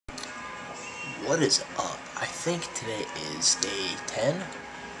What is up? I think today is day 10?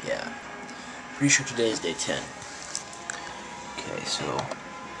 Yeah. Pretty sure today is day 10. Okay, so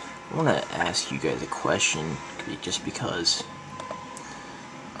I want to ask you guys a question just because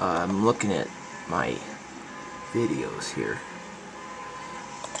I'm looking at my videos here.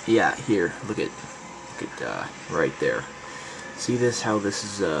 Yeah, here, look at right there. See this, how this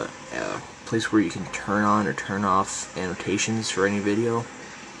is a place where you can turn on or turn off annotations for any video?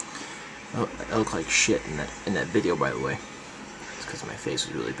 Oh, I look like shit in that video, by the way. It's because my face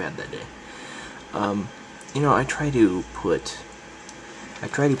was really bad that day. You know, I try to put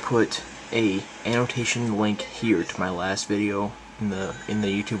a annotation link here to my last video in the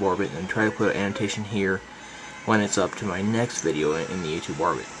YouTube orbit, and try to put an annotation here when it's up to my next video in the YouTube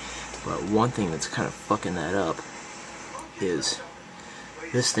orbit. But one thing that's kind of fucking that up is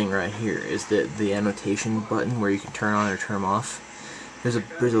this thing right here, is the annotation button where you can turn on or turn them off. There's a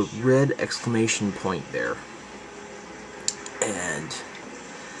red exclamation point there, and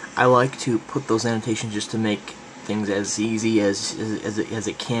I like to put those annotations just to make things as easy as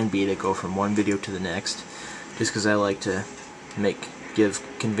it can be to go from one video to the next, just because I like to give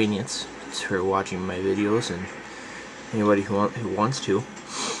convenience for watching my videos and anybody who wants to.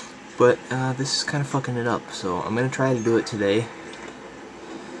 But this is kind of fucking it up, so I'm gonna try to do it today.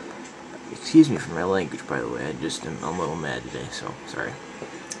 Excuse me for my language, by the way. I'm a little mad today, so sorry.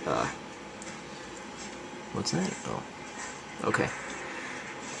 What's that? Oh, okay.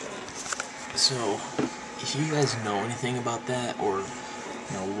 So, if you guys know anything about that, or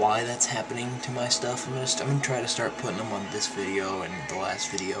why that's happening to my stuff, I'm gonna try to start putting them on this video and the last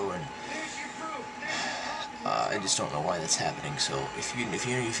video, and I just don't know why that's happening. So, if you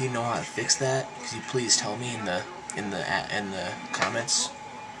know how to fix that, could you please tell me in the comments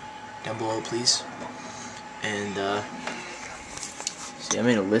down below, please. And see, I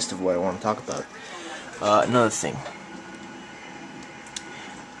made a list of what I want to talk about. Another thing,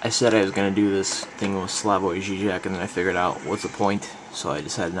 I said I was gonna do this thing with Slavoj Žižek, and then I figured out what's the point, so I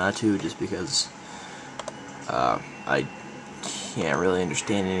decided not to, just because I can't really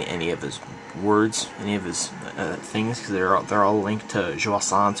understand any of his words, any of his things, because they're all linked to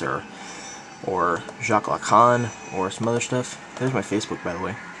Joissant or Jacques Lacan or some other stuff. There's my Facebook, by the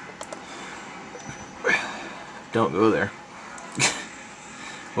way. Don't go there.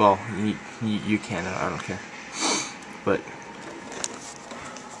 Well, you can. I don't care. But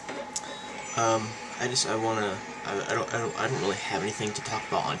I don't really have anything to talk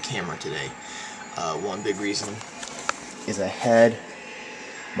about on camera today. One big reason is I had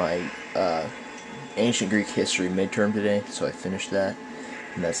my ancient Greek history midterm today, so I finished that,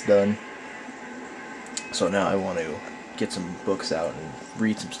 and that's done. So now I want to get some books out and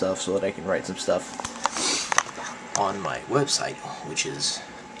read some stuff so that I can write some stuff on my website, which is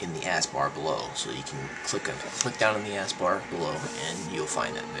in the ass bar below. So you can click down in the ass bar below, and you'll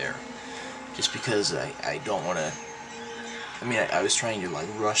find that there. Just because I don't want to. I mean, I was trying to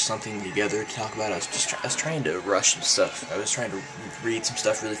rush something together to talk about. I was trying to rush some stuff. I was trying to read some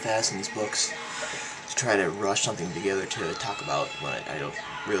stuff really fast in these books to try to rush something together to talk about when I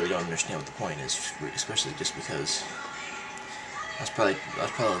really don't understand what the point is, especially just because I was probably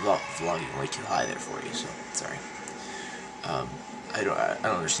vlogging way too high there for you. So sorry. I don't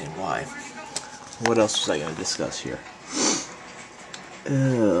understand why. What else was I going to discuss here?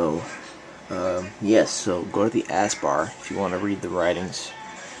 Oh. Yes, so go to the ass bar if you want to read the writings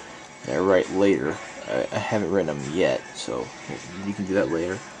that I write later. I haven't written them yet, so you can do that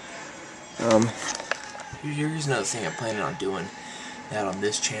later. Here's another thing I'm planning on doing, not on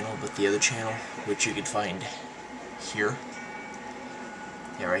this channel, but the other channel, which you can find here.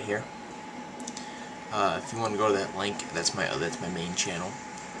 Yeah, right here. If you want to go to that link, that's my main channel.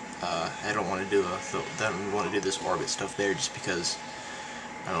 I don't want to do this orbit stuff there, just because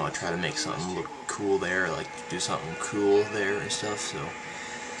I don't know, I try to make something look cool there, like do something cool there and stuff. So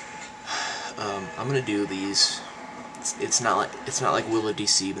I'm gonna do these. It's not like Willow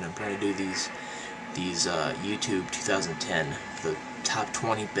DC, but I'm trying to do these YouTube 2010, the top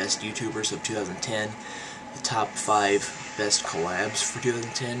 20 best YouTubers of 2010, the top 5 best collabs for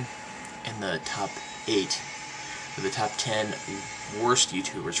 2010, and the top 8 or the top 10 worst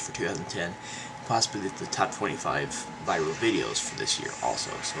YouTubers for 2010. Possibly the top 25 viral videos for this year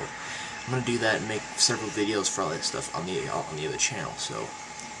also. So I'm gonna do that and make several videos for all that stuff on the other channel. So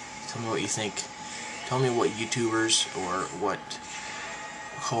tell me what you think. Tell me what YouTubers or what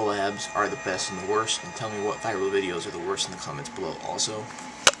collabs are the best and the worst, and tell me what viral videos are the worst in the comments below also.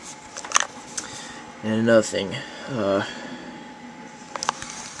 And another thing, my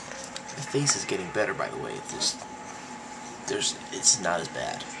face is getting better, by the way. It's not as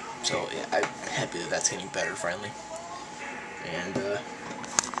bad. So yeah, I'm happy that that's getting better finally. And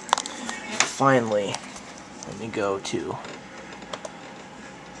finally, let me go to.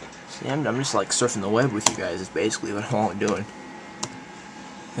 See, I'm just like surfing the web with you guys. Is basically what I'm doing.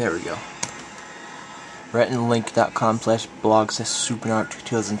 There we go. RhettandLink.com/blog/Supernote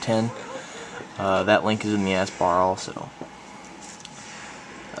 2010. That link is in the ask bar also.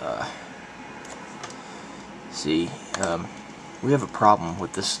 See, we have a problem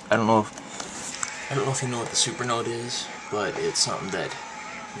with this. I don't know if you know what the Supernote is, but it's something that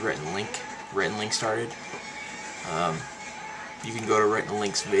Rhett and Link started. You can go to Rhett and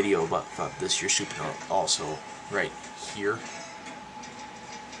Link's video about this your Supernote also right here.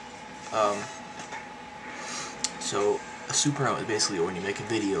 So a Supernote is basically when you make a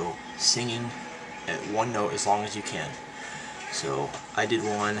video singing at one note as long as you can. So I did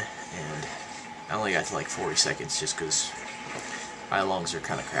one, and I only got to like 40 seconds just because my lungs are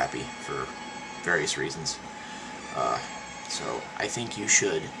kind of crappy for various reasons. So I think you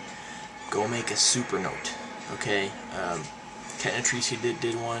should go make a Supernote, okay? Ken and Tracy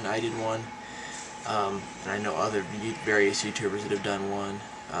did one, I did one, and I know other various YouTubers that have done one.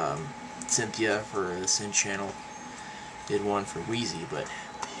 Cynthia for the Sin channel did one for Wheezy, but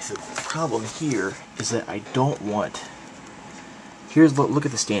the problem here is that I don't want. Here's look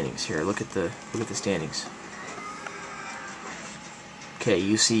at the standings here. Look at the standings. Okay,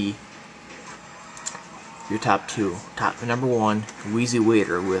 you see your top two. Number one, Wheezy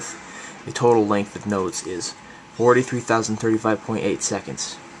Waiter with the total length of notes is 43,035.8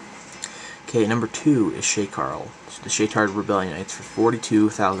 seconds. Okay, number two is Shay Carl, the Shaytard Rebellionites for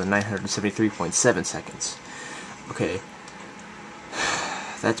 42,973.7 seconds. Okay,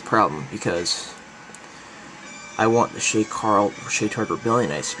 that's a problem because I want the Shaytard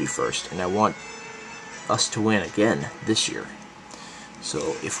Rebellionites to be first, and I want us to win again this year.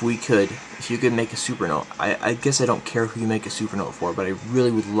 So if you could make a Supernote, I guess I don't care who you make a Supernote for, but I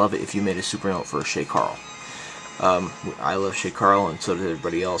really would love it if you made a Supernote for Shay Carl. I love Shay Carl, and so does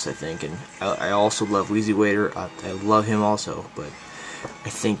everybody else, I think, and I also love Wheezy Waiter. I love him also, but I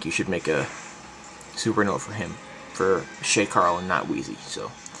think you should make a Supernote for him, for Shay Carl and not Wheezy.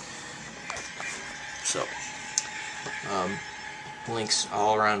 So links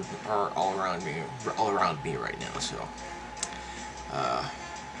all around me right now. So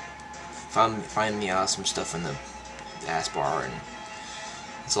find the awesome stuff in the ask bar, and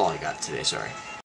that's all I got today. Sorry.